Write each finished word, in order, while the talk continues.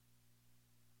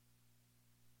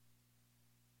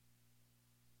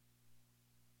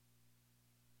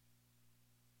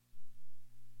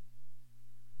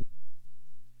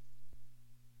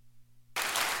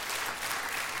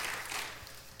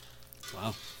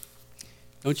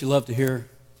Don't you love to hear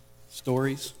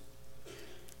stories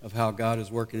of how God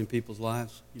is working in people's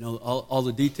lives? You know, all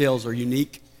the details are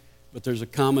unique, but there's a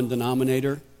common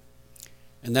denominator,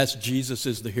 and that's Jesus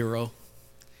is the hero.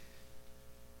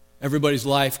 Everybody's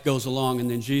life goes along, and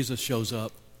then Jesus shows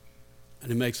up,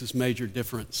 and it makes this major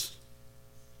difference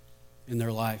in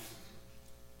their life.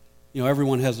 You know,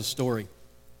 everyone has a story.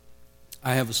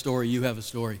 I have a story, you have a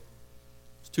story.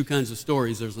 There's two kinds of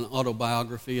stories. There's an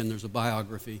autobiography and there's a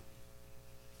biography.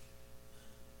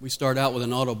 We start out with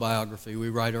an autobiography. We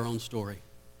write our own story.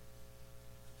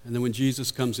 And then when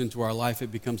Jesus comes into our life,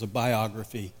 it becomes a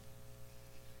biography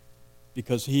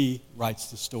because he writes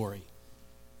the story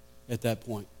at that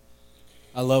point.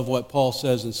 I love what Paul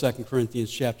says in 2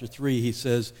 Corinthians chapter 3. He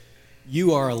says,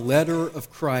 "You are a letter of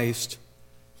Christ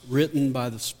written by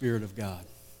the Spirit of God."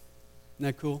 Isn't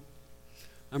that cool?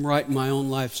 I'm writing my own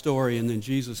life story, and then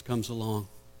Jesus comes along,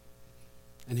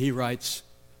 and he writes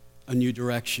a new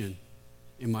direction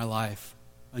in my life,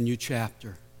 a new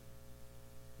chapter.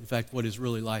 In fact, what is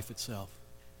really life itself.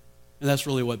 And that's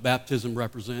really what baptism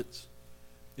represents.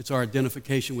 It's our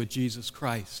identification with Jesus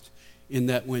Christ, in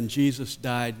that when Jesus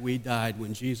died, we died.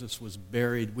 When Jesus was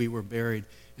buried, we were buried.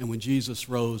 And when Jesus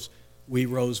rose, we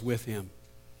rose with him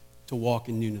to walk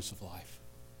in newness of life.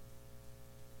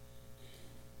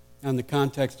 Now, in the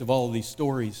context of all of these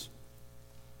stories,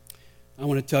 I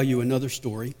want to tell you another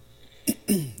story.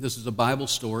 This is a Bible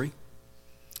story.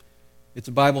 It's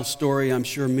a Bible story I'm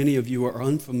sure many of you are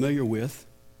unfamiliar with,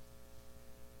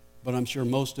 but I'm sure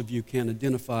most of you can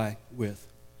identify with.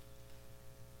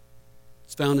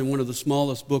 It's found in one of the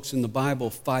smallest books in the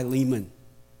Bible, Philemon.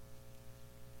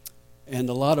 And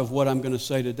a lot of what I'm going to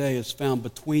say today is found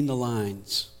between the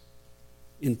lines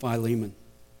in Philemon.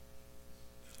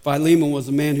 Philemon was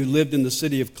a man who lived in the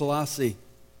city of Colossae,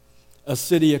 a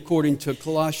city, according to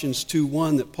Colossians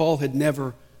 2:1, that Paul had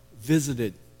never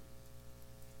visited.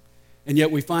 And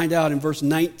yet we find out in verse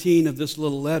 19 of this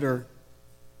little letter,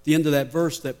 the end of that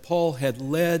verse, that Paul had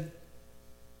led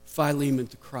Philemon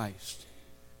to Christ.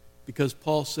 Because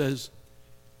Paul says,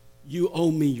 "You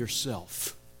owe me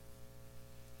yourself."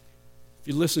 If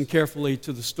you listen carefully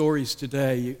to the stories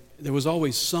today, there was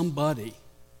always somebody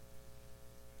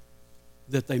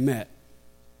that they met.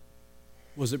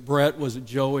 Was it Brett? Was it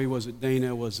Joey? Was it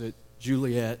Dana? Was it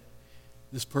Juliet?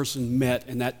 This person met,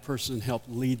 and that person helped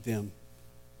lead them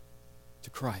to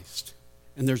Christ.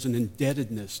 And there's an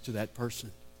indebtedness to that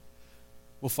person.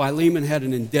 Well, Philemon had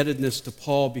an indebtedness to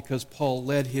Paul because Paul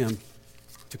led him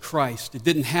to Christ. It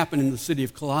didn't happen in the city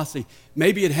of Colossae.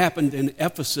 Maybe it happened in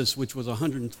Ephesus, which was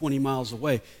 120 miles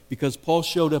away, because Paul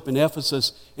showed up in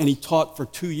Ephesus and he taught for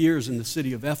 2 years in the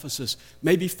city of Ephesus.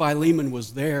 Maybe Philemon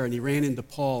was there and he ran into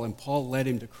Paul and Paul led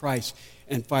him to Christ.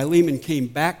 And Philemon came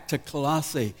back to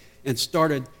Colossae and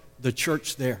started the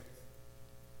church there.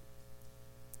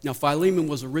 Now, Philemon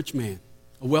was a rich man,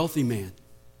 a wealthy man.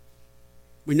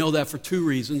 We know that for two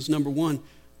reasons. Number one,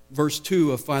 verse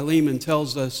 2 of Philemon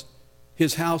tells us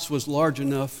his house was large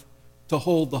enough to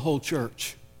hold the whole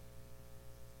church.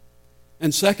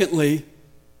 And secondly,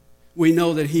 we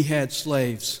know that he had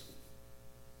slaves.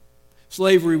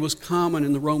 Slavery was common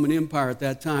in the Roman Empire at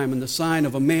that time, and the sign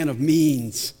of a man of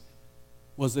means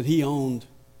was that he owned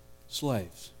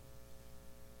slaves.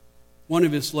 One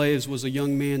of his slaves was a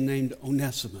young man named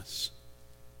Onesimus.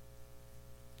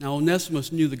 Now,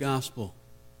 Onesimus knew the gospel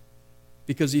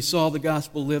because he saw the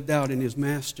gospel lived out in his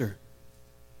master.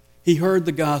 He heard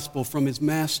the gospel from his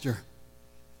master.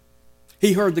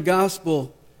 He heard the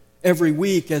gospel every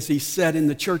week as he sat in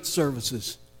the church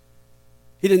services.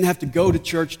 He didn't have to go to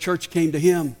church. Church came to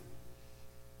him.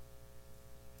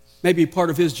 Maybe part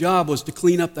of his job was to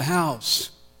clean up the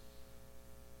house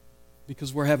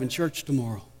because we're having church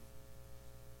tomorrow.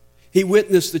 He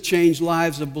witnessed the changed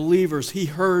lives of believers. He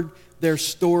heard their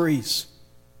stories.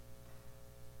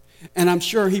 And I'm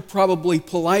sure he probably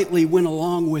politely went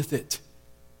along with it.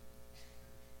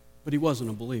 But he wasn't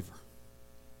a believer.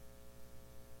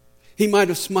 He might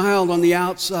have smiled on the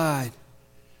outside,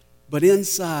 but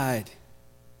inside,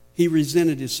 he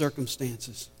resented his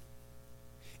circumstances.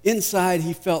 Inside,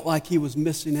 he felt like he was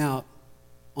missing out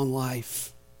on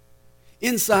life.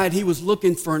 Inside, he was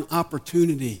looking for an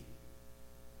opportunity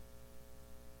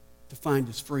to find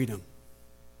his freedom.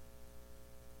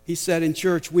 He sat in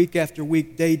church week after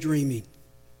week daydreaming.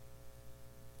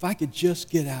 If I could just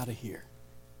get out of here,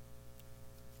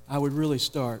 I would really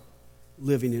start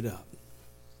living it up.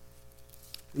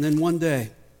 And then one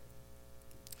day,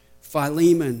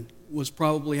 Philemon was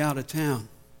probably out of town,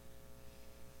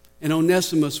 and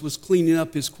Onesimus was cleaning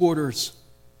up his quarters.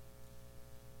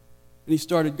 And he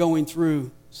started going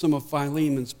through some of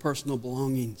Philemon's personal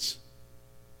belongings.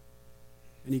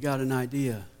 and he got an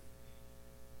idea.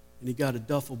 And he got a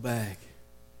duffel bag.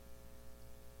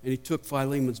 And he took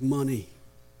Philemon's money,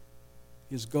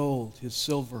 his gold, his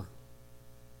silver,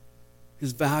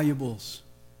 his valuables.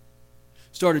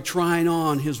 Started trying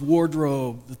on his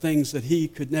wardrobe, the things that he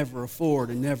could never afford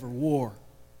and never wore.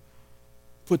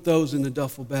 Put those in the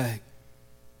duffel bag.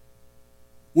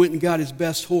 Went and got his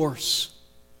best horse.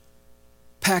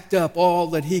 Packed up all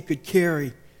that he could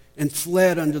carry and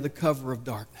fled under the cover of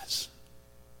darkness.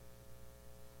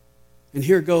 And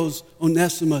here goes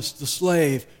Onesimus, the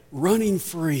slave, running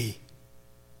free.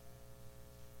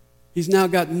 He's now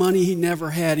got money he never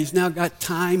had. He's now got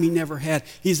time he never had.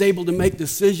 He's able to make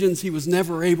decisions he was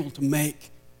never able to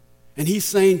make. And he's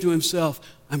saying to himself,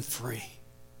 I'm free.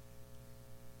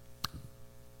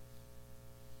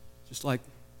 Just like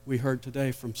we heard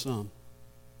today from some.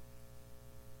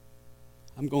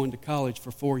 I'm going to college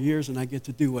for 4 years and I get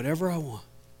to do whatever I want.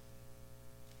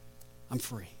 I'm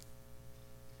free.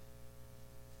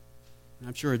 And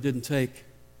I'm sure it didn't take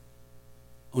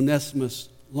Onesimus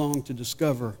long to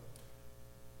discover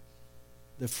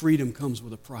that freedom comes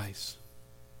with a price.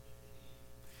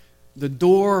 The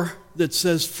door that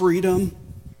says freedom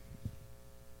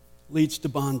leads to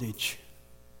bondage.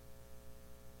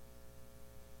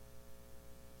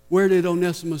 Where did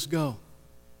Onesimus go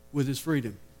with his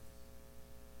freedom?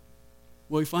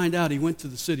 Well, we find out he went to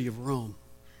the city of Rome.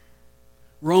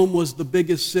 Rome was the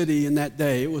biggest city in that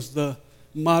day. It was the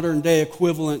modern-day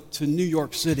equivalent to New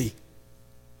York City.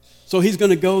 So he's going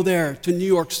to go there to New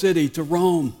York City, to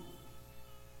Rome.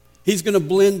 He's going to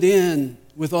blend in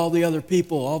with all the other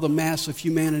people, all the mass of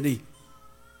humanity.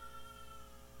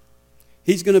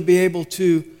 He's going to be able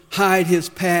to hide his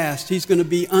past. He's going to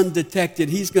be undetected.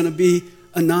 He's going to be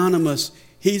anonymous.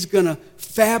 He's going to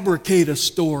fabricate a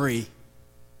story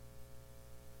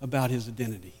about his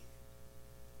identity.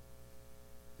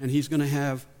 And he's going to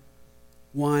have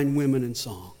wine, women, and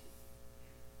song.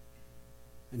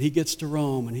 And he gets to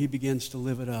Rome and he begins to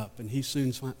live it up. And he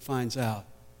soon finds out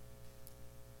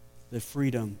that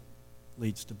freedom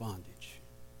leads to bondage.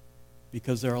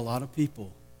 Because there are a lot of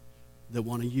people that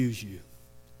want to use you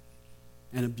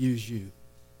and abuse you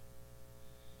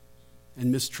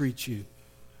and mistreat you.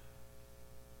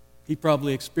 He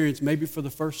probably experienced, maybe for the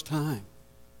first time,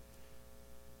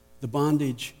 the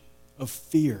bondage of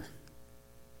fear.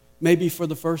 Maybe for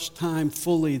the first time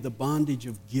fully, the bondage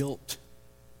of guilt.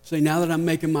 Say, now that I'm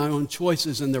making my own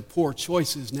choices and they're poor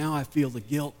choices, now I feel the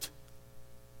guilt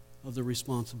of the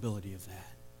responsibility of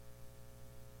that.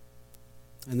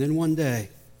 And then one day,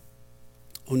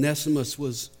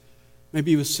 Onesimus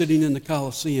maybe he was sitting in the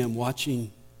Colosseum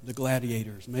watching the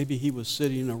gladiators. Maybe he was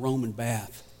sitting in a Roman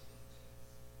bath.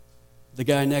 The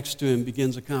guy next to him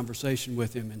begins a conversation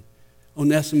with him, and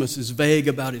Onesimus is vague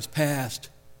about his past.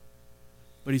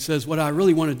 But he says, what I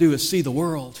really want to do is see the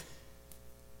world.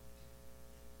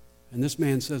 And this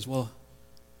man says, well,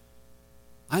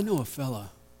 I know a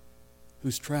fella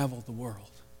who's traveled the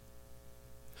world.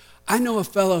 I know a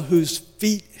fellow whose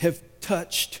feet have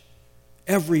touched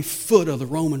every foot of the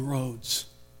Roman roads.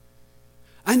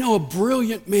 I know a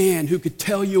brilliant man who could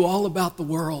tell you all about the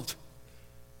world.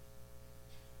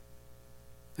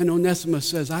 And Onesimus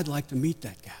says, I'd like to meet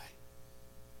that guy.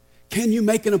 Can you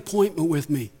make an appointment with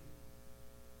me?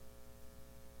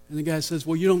 And the guy says,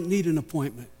 well, you don't need an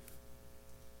appointment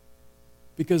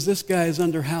because this guy is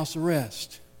under house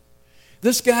arrest.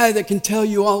 This guy that can tell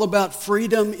you all about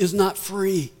freedom is not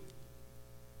free.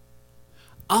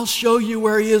 I'll show you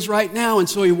where he is right now. And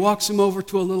so he walks him over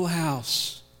to a little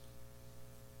house.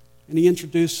 And he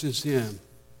introduces him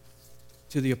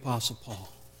to the Apostle Paul.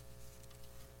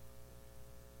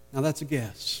 Now that's a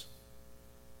guess.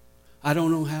 I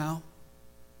don't know how,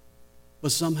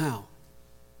 but somehow.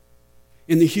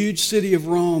 In the huge city of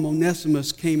Rome,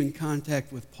 Onesimus came in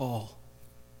contact with Paul.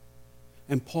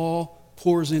 And Paul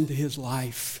pours into his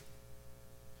life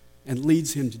and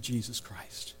leads him to Jesus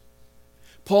Christ.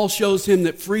 Paul shows him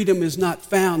that freedom is not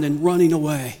found in running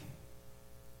away.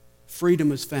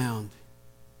 Freedom is found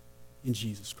in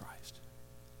Jesus Christ.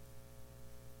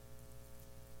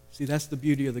 See, that's the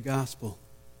beauty of the gospel.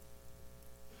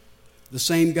 The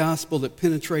same gospel that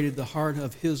penetrated the heart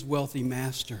of his wealthy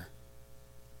master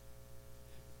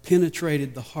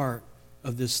penetrated the heart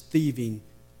of this thieving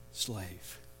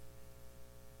slave.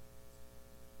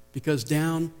 Because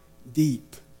down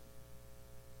deep,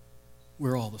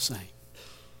 we're all the same.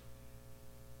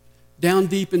 Down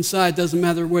deep inside, doesn't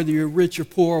matter whether you're rich or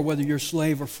poor, whether you're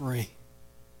slave or free.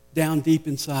 Down deep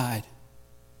inside,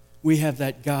 we have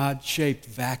that God-shaped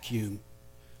vacuum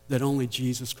that only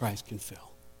Jesus Christ can fill.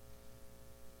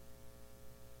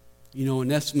 You know,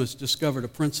 Onesimus discovered a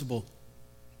principle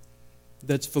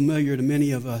that's familiar to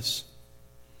many of us.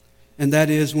 And that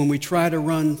is when we try to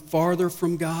run farther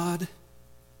from God,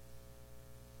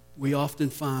 we often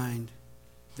find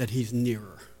that He's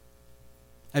nearer.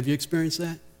 Have you experienced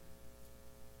that?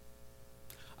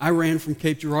 I ran from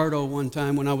Cape Girardeau one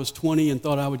time when I was 20 and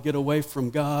thought I would get away from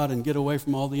God and get away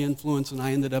from all the influence, and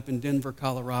I ended up in Denver,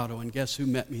 Colorado. And guess who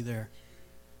met me there?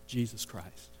 Jesus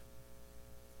Christ.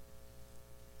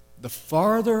 The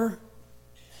farther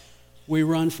we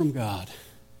run from God,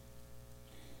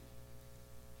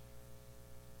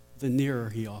 the nearer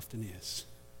He often is.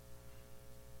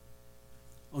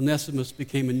 Onesimus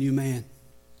became a new man.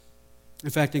 In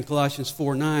fact, in Colossians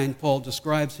 4:9, Paul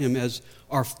describes him as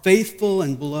our faithful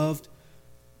and beloved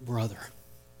brother.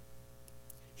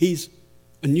 He's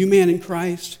a new man in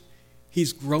Christ.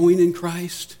 He's growing in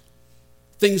Christ.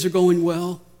 Things are going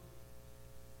well.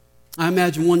 I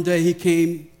imagine one day he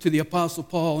came to the Apostle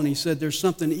Paul and he said, "There's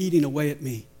something eating away at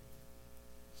me.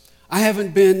 I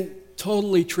haven't been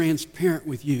totally transparent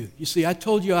with you. You see, I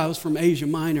told you I was from Asia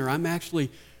Minor. I'm actually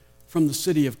from the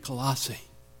city of Colossae.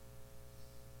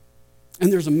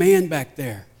 And there's a man back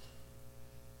there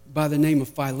by the name of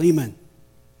Philemon."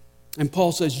 And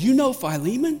Paul says, "You know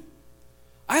Philemon?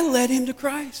 I led him to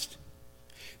Christ.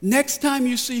 Next time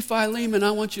you see Philemon,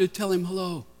 I want you to tell him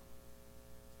hello."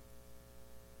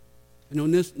 And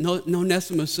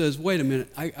Onesimus says, "Wait a minute,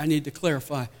 I need to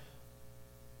clarify.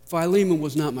 Philemon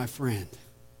was not my friend.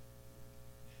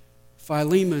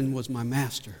 Philemon was my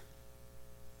master.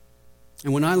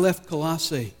 And when I left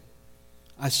Colossae,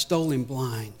 I stole him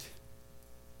blind.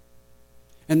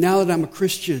 And now that I'm a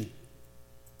Christian,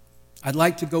 I'd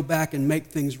like to go back and make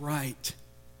things right.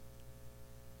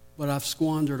 But I've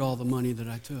squandered all the money that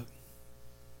I took.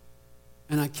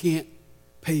 And I can't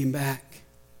pay him back.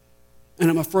 And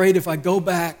I'm afraid if I go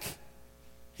back,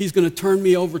 he's going to turn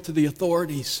me over to the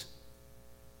authorities.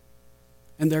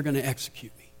 And they're going to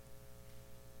execute me."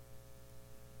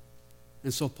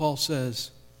 And so Paul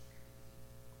says,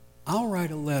 "I'll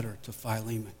write a letter to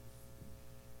Philemon.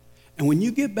 And when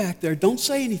you get back there, don't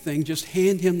say anything, just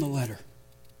hand him the letter."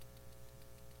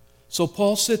 So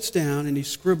Paul sits down and he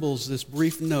scribbles this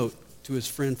brief note to his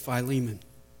friend Philemon.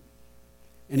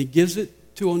 And he gives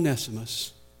it to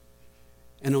Onesimus.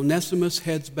 And Onesimus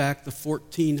heads back the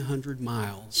 1,400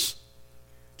 miles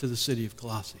to the city of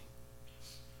Colossae.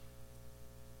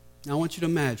 Now I want you to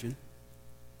imagine,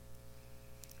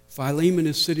 Philemon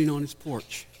is sitting on his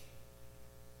porch.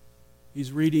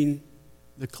 He's reading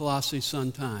the Colossae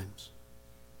Sun-Times.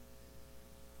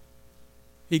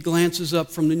 He glances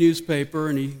up from the newspaper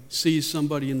and he sees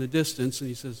somebody in the distance and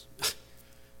he says, "The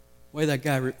way that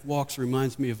guy walks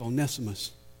reminds me of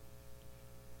Onesimus.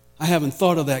 I haven't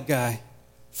thought of that guy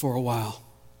for a while.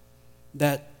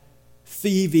 That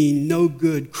thieving,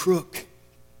 no-good crook.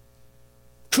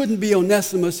 Couldn't be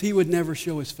Onesimus. He would never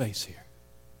show his face here."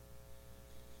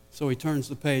 So he turns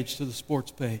the page to the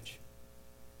sports page,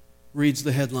 reads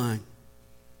the headline,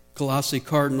 "Colossae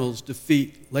Cardinals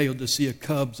defeat Laodicea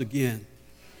Cubs again."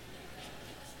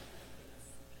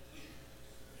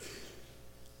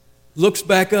 Looks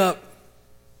back up.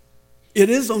 It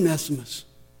is Onesimus.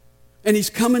 And he's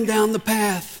coming down the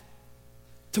path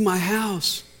to my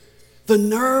house. The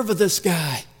nerve of this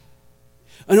guy.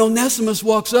 And Onesimus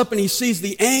walks up and he sees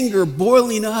the anger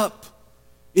boiling up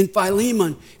in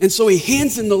Philemon. And so he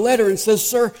hands him the letter and says,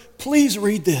 "Sir, please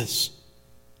read this."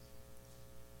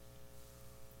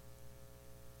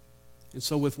 And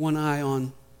so with one eye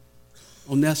on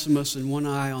Onesimus and one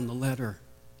eye on the letter,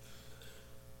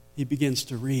 he begins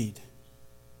to read.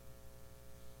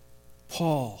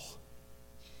 "Paul.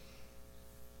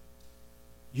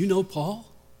 You know Paul?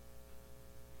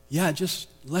 Yeah, I just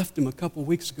left him a couple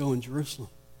weeks ago in Jerusalem.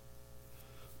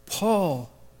 Paul,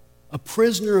 a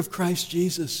prisoner of Christ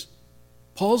Jesus."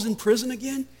 Paul's in prison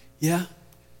again? Yeah.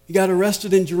 He got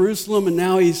arrested in Jerusalem and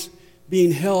now he's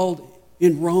being held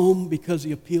in Rome because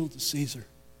he appealed to Caesar.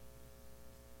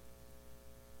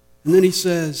 And then he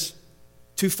says,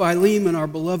 "To Philemon, our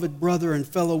beloved brother and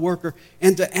fellow worker,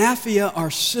 and to Apphia,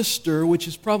 our sister," which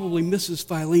is probably Mrs.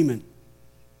 Philemon.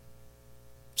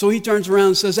 So he turns around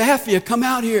and says, "Apphia, come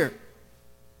out here."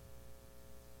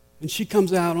 And she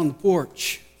comes out on the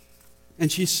porch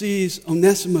and she sees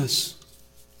Onesimus.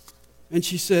 And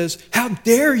she says, "How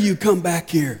dare you come back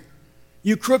here?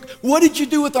 You crook. What did you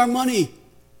do with our money?"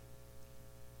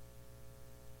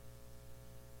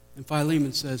 And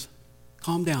Philemon says,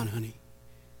 "Calm down, honey.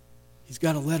 He's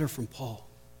got a letter from Paul."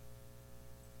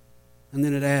 And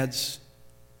then it adds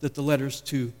that the letter's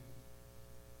to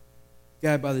a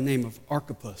guy by the name of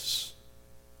Archippus,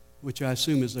 which I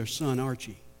assume is their son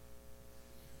Archie.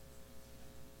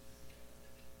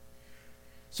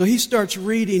 So he starts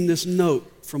reading this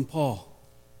note from Paul.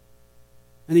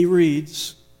 And he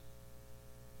reads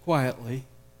quietly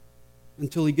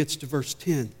until he gets to verse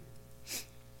 10,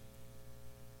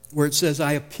 where it says,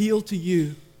 I appeal to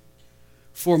you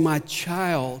for my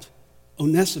child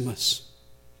Onesimus,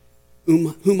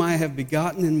 whom I have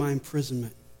begotten in my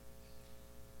imprisonment.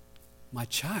 My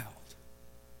child.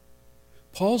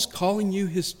 Paul's calling you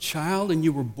his child and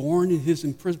you were born in his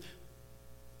imprisonment.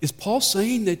 Is Paul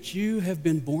saying that you have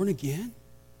been born again?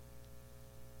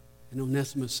 And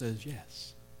Onesimus says,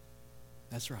 yes,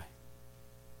 that's right.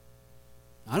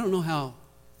 I don't know how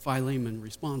Philemon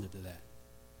responded to that.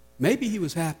 Maybe he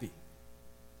was happy.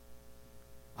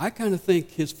 I kind of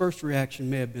think his first reaction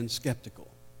may have been skeptical.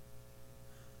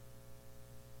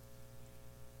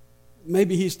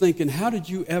 Maybe he's thinking, how did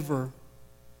you ever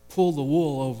pull the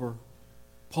wool over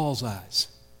Paul's eyes?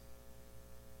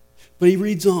 But he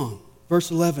reads on,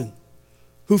 verse 11,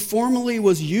 who formerly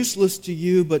was useless to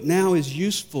you, but now is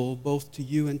useful both to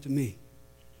you and to me.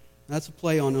 That's a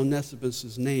play on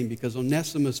Onesimus' name, because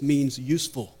Onesimus means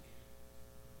useful.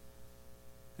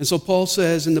 And so Paul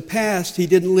says, in the past, he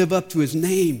didn't live up to his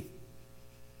name.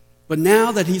 But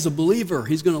now that he's a believer,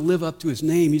 he's going to live up to his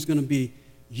name. He's going to be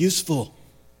useful.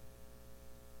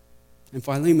 And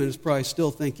Philemon is probably still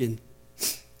thinking,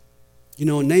 you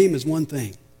know, a name is one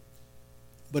thing,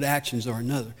 but actions are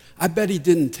another. I bet he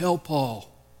didn't tell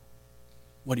Paul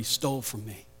what he stole from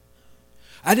me.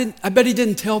 I bet he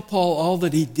didn't tell Paul all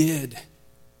that he did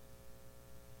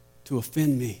to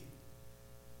offend me.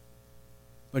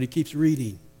 But he keeps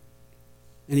reading.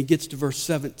 And he gets to verse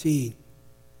 17.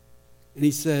 And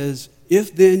he says,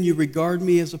 if then you regard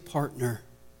me as a partner,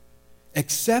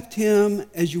 accept him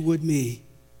as you would me.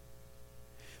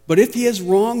 But if he has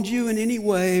wronged you in any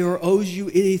way or owes you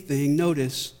anything,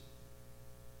 notice,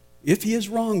 if he has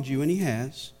wronged you, and he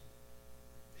has,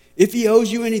 if he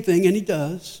owes you anything, and he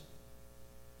does,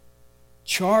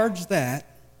 charge that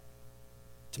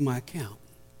to my account.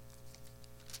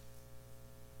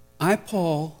 I,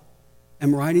 Paul,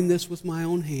 am writing this with my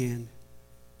own hand.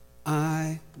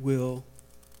 I will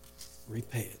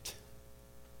repay it.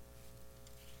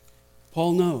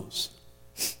 Paul knows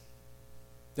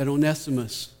that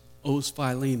Onesimus owes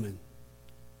Philemon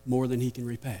more than he can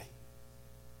repay.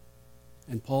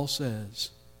 And Paul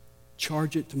says,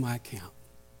 charge it to my account.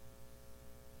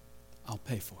 I'll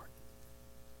pay for it.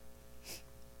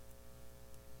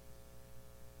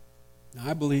 Now,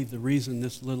 I believe the reason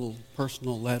this little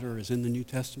personal letter is in the New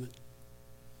Testament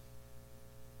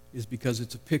is because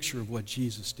it's a picture of what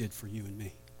Jesus did for you and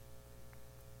me.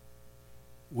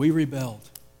 We rebelled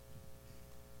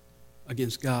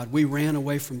against God. We ran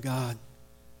away from God.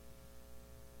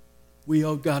 We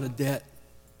owed God a debt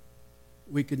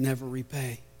we could never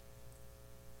repay.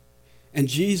 And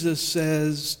Jesus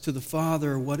says to the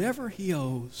Father, whatever he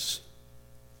owes,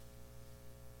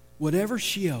 whatever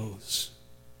she owes,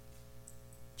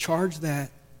 charge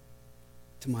that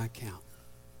to my account.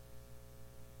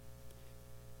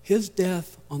 His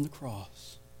death on the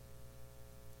cross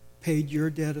paid your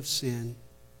debt of sin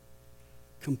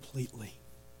completely.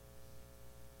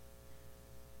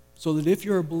 So that if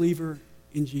you're a believer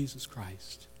in Jesus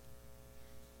Christ,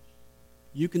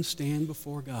 you can stand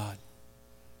before God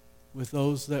with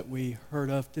those that we heard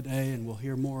of today and will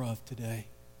hear more of today.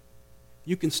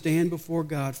 You can stand before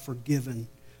God forgiven,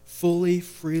 fully,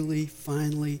 freely,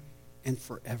 finally, and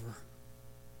forever.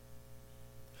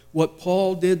 What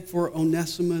Paul did for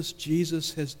Onesimus,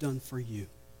 Jesus has done for you.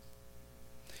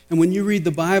 And when you read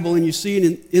the Bible and you see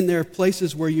in there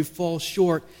places where you fall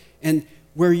short and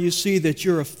where you see that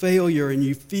you're a failure and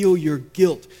you feel your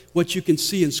guilt, what you can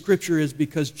see in Scripture is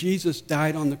because Jesus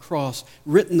died on the cross,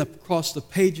 written across the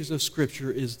pages of Scripture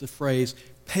is the phrase,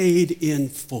 paid in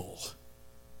full.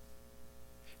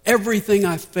 Everything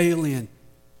I fail in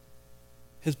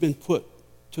has been put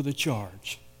to the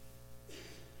charge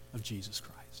of Jesus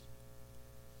Christ.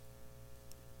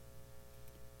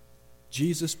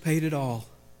 Jesus paid it all.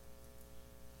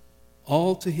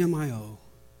 All to him I owe.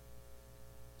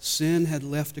 Sin had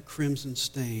left a crimson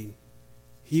stain.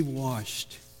 He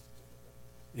washed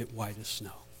it white as snow.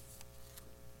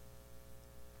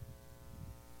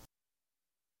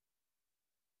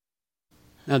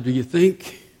 Now, do you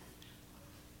think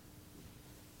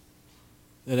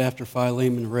that after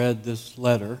Philemon read this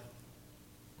letter,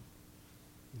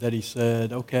 that he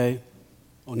said, okay,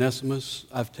 Onesimus,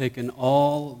 I've taken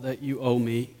all that you owe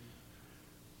me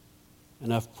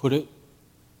and I've put it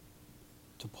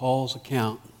to Paul's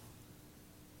account.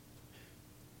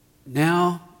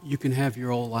 Now you can have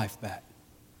your old life back.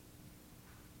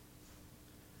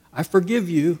 I forgive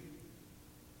you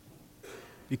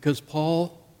because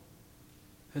Paul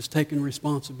has taken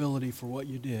responsibility for what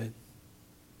you did.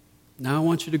 Now I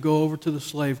want you to go over to the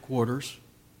slave quarters,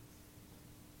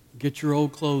 get your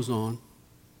old clothes on,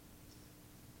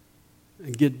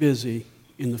 and get busy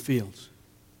in the fields.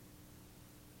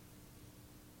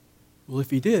 Well,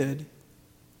 if he did,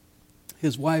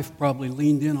 his wife probably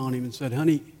leaned in on him and said,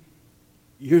 "Honey,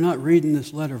 you're not reading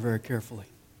this letter very carefully."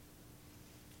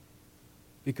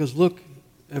 Because look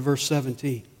at verse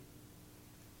 17.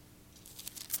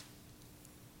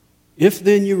 "If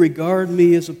then you regard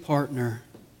me as a partner,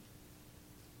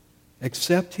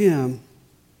 accept him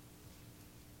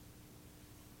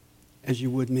as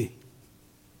you would me."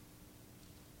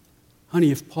 Honey,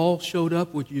 if Paul showed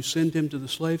up, would you send him to the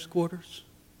slaves' quarters?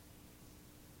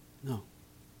 No.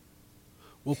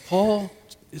 Well, Paul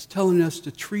is telling us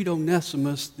to treat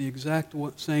Onesimus the exact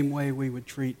same way we would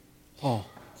treat Paul.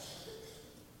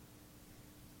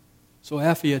 So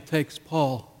Apphia takes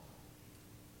Paul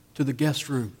to the guest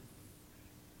room.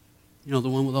 You know, the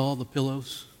one with all the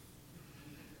pillows?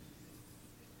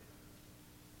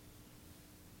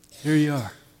 Here you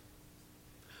are.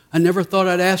 I never thought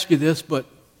I'd ask you this, but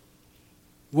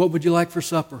what would you like for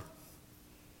supper?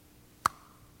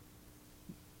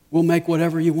 We'll make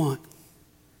whatever you want.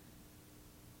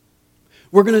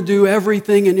 We're going to do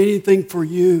everything and anything for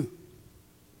you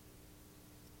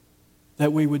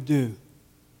that we would do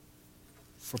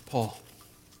for Paul.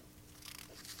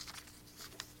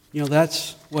 You know,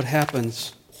 that's what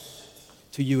happens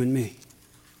to you and me.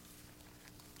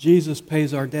 Jesus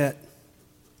pays our debt.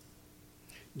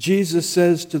 Jesus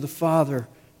says to the Father,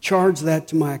 "Charge that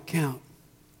to my account."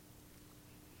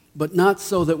 But not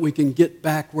so that we can get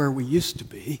back where we used to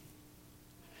be.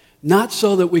 Not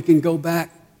so that we can go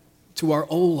back to our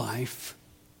old life.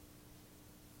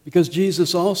 Because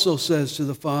Jesus also says to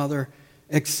the Father,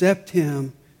 "Accept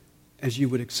him as you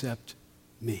would accept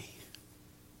me."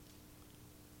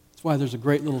 That's why there's a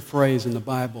great little phrase in the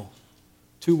Bible,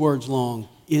 2 words long,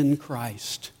 "in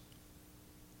Christ."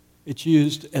 It's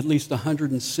used at least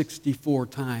 164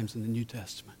 times in the New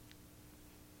Testament.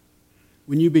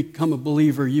 When you become a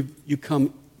believer, you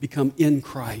become in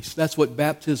Christ. That's what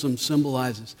baptism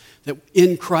symbolizes, that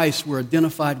in Christ we're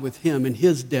identified with him in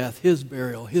his death, his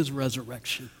burial, his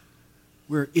resurrection.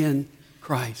 We're in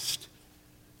Christ.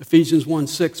 Ephesians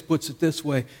 1:6 puts it this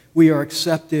way, we are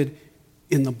accepted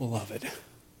in the beloved.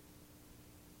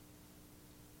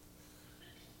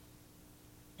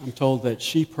 I'm told that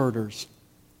sheep herders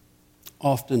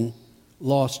often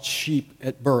lost sheep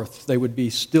at birth. They would be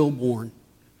stillborn.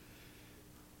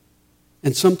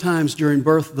 And sometimes during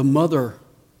birth, the mother,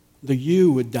 the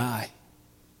ewe, would die.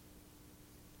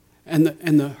 And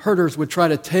the herders would try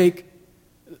to take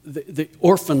the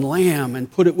orphan lamb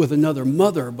and put it with another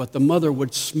mother, but the mother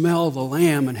would smell the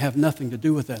lamb and have nothing to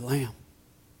do with that lamb.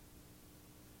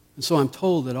 And so I'm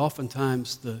told that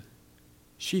oftentimes the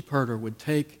sheep herder would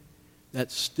take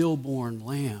that stillborn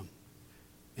lamb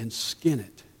and skin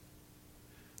it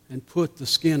and put the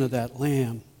skin of that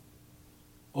lamb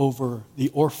over the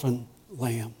orphan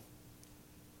lamb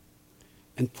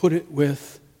and put it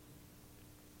with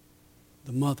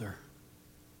the mother.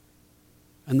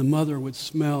 And the mother would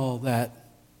smell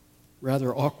that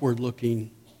rather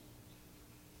awkward-looking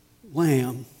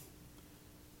lamb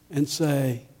and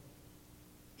say,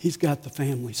 "He's got the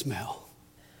family smell.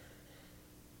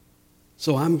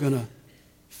 So I'm going to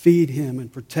feed him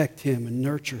and protect him and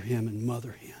nurture him and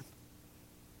mother him."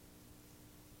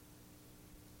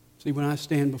 See, when I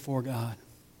stand before God,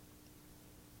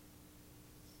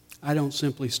 I don't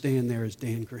simply stand there as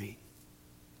Dan Green.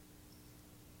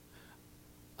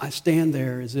 I stand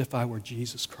there as if I were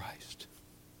Jesus Christ.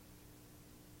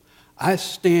 I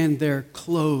stand there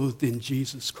clothed in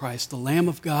Jesus Christ. The Lamb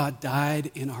of God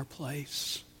died in our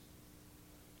place.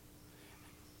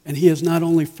 And he has not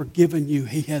only forgiven you,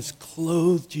 he has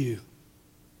clothed you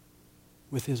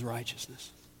with his righteousness.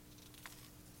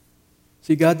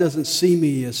 See, God doesn't see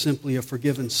me as simply a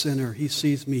forgiven sinner. He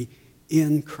sees me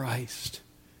in Christ,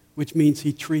 which means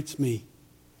he treats me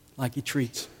like he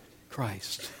treats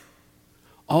Christ.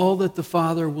 All that the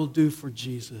Father will do for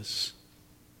Jesus,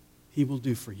 he will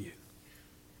do for you.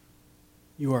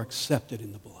 You are accepted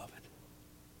in the beloved.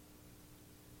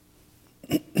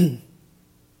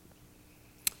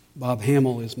 Bob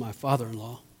Hamill is my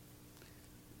father-in-law.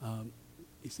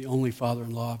 He's the only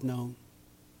father-in-law I've known.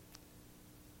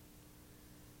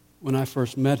 When I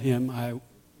first met him, I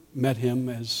met him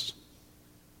as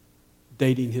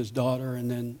dating his daughter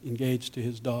and then engaged to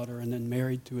his daughter and then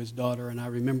married to his daughter. And I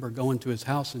remember going to his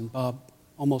house and Bob,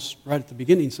 almost right at the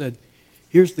beginning, said,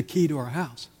 "Here's the key to our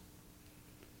house."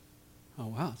 Oh,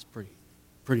 wow, it's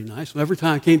pretty nice. Well, every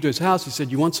time I came to his house, he said,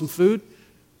 "You want some food?"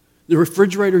 The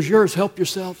refrigerator's yours. Help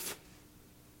yourself.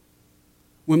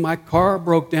 When my car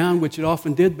broke down, which it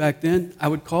often did back then, I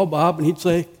would call Bob and he'd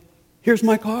say, here's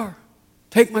my car.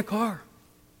 Take my car.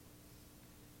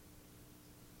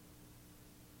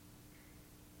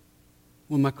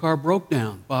 When my car broke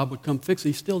down, Bob would come fix it.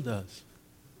 He still does.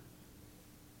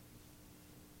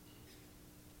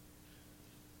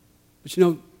 But you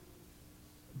know,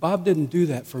 Bob didn't do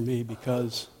that for me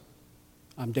because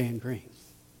I'm Dan Green.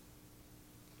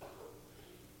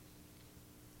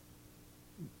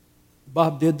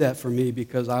 Bob did that for me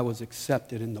because I was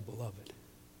accepted in the beloved.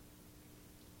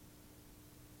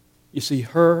 You see,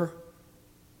 her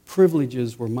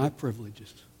privileges were my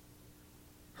privileges.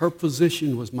 Her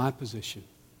position was my position.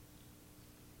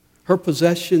 Her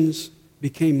possessions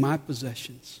became my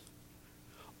possessions.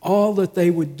 All that they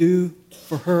would do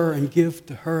for her and give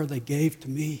to her, they gave to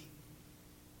me.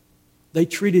 They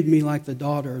treated me like the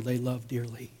daughter they loved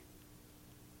dearly.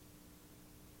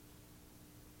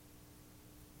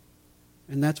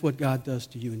 And that's what God does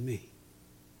to you and me.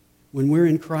 When we're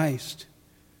in Christ,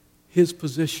 His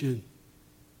position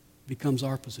becomes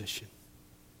our position.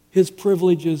 His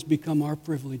privileges become our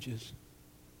privileges.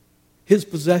 His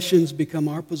possessions become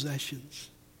our possessions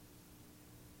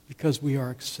because we are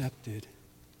accepted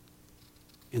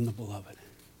in the beloved.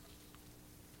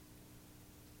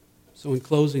 So in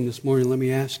closing this morning, let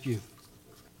me ask you,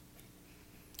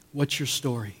 what's your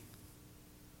story?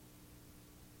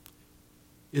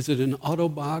 Is it an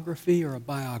autobiography or a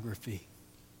biography?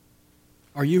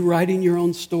 Are you writing your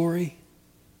own story?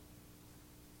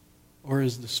 Or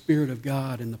is the Spirit of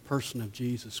God in the person of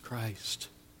Jesus Christ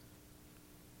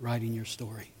writing your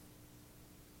story?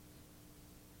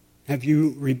 Have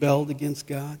you rebelled against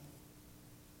God?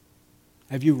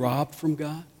 Have you robbed from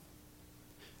God?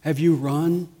 Have you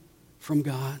run from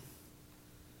God?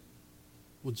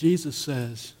 Well, Jesus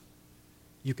says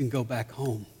you can go back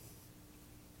home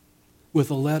with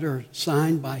a letter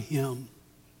signed by Him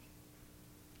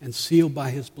and sealed by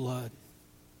His blood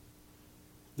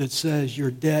that says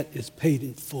your debt is paid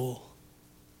in full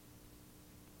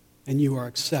and you are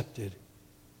accepted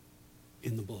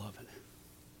in the beloved.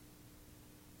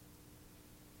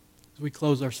 As we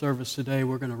close our service today,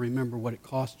 we're going to remember what it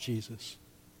cost Jesus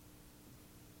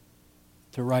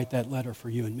to write that letter for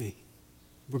you and me.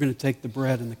 We're going to take the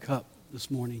bread and the cup this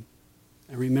morning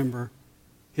and remember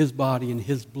His body and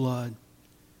His blood,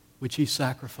 which He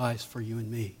sacrificed for you and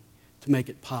me to make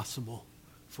it possible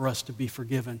for us to be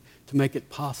forgiven, to make it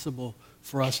possible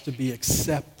for us to be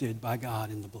accepted by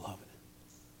God in the beloved.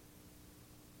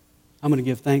 I'm going to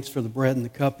give thanks for the bread and the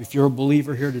cup. If you're a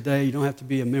believer here today, you don't have to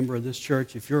be a member of this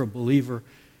church. If you're a believer,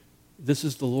 this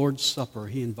is the Lord's Supper.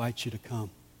 He invites you to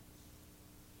come.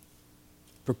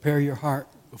 Prepare your heart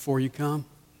before you come.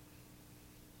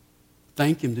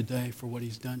 Thank Him today for what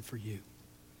He's done for you.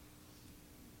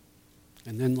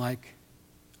 And then like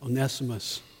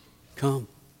Onesimus, come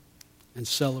and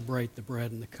celebrate the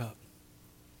bread and the cup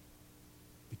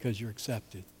because you're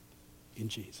accepted in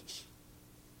Jesus.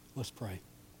 Let's pray.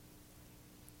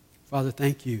 Father,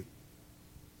 thank you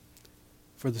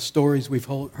for the stories we've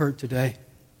heard today,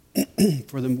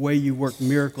 for the way you work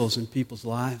miracles in people's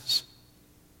lives,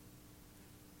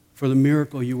 for the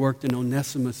miracle you worked in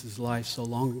Onesimus' life so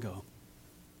long ago,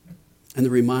 and the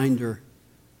reminder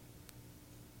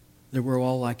that we're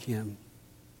all like him.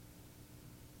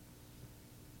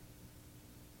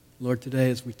 Lord, today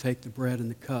as we take the bread and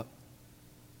the cup,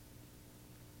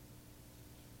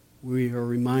 we are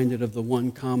reminded of the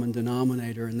one common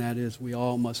denominator, and that is we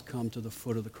all must come to the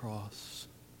foot of the cross.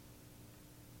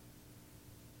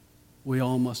 We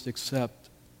all must accept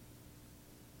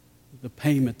the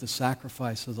payment, the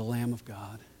sacrifice of the Lamb of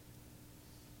God,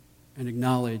 and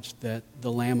acknowledge that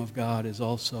the Lamb of God is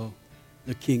also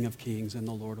the King of Kings and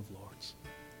the Lord of Lords.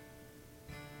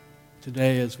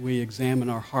 Today, as we examine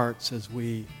our hearts, as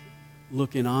we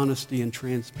look in honesty and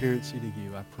transparency to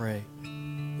you, I pray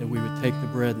that we would take the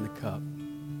bread and the cup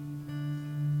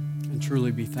and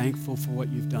truly be thankful for what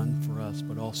you've done for us,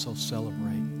 but also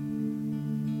celebrate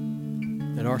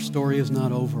that our story is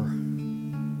not over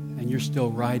and you're still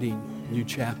writing new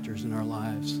chapters in our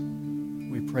lives.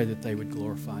 We pray that they would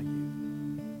glorify you.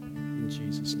 In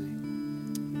Jesus' name.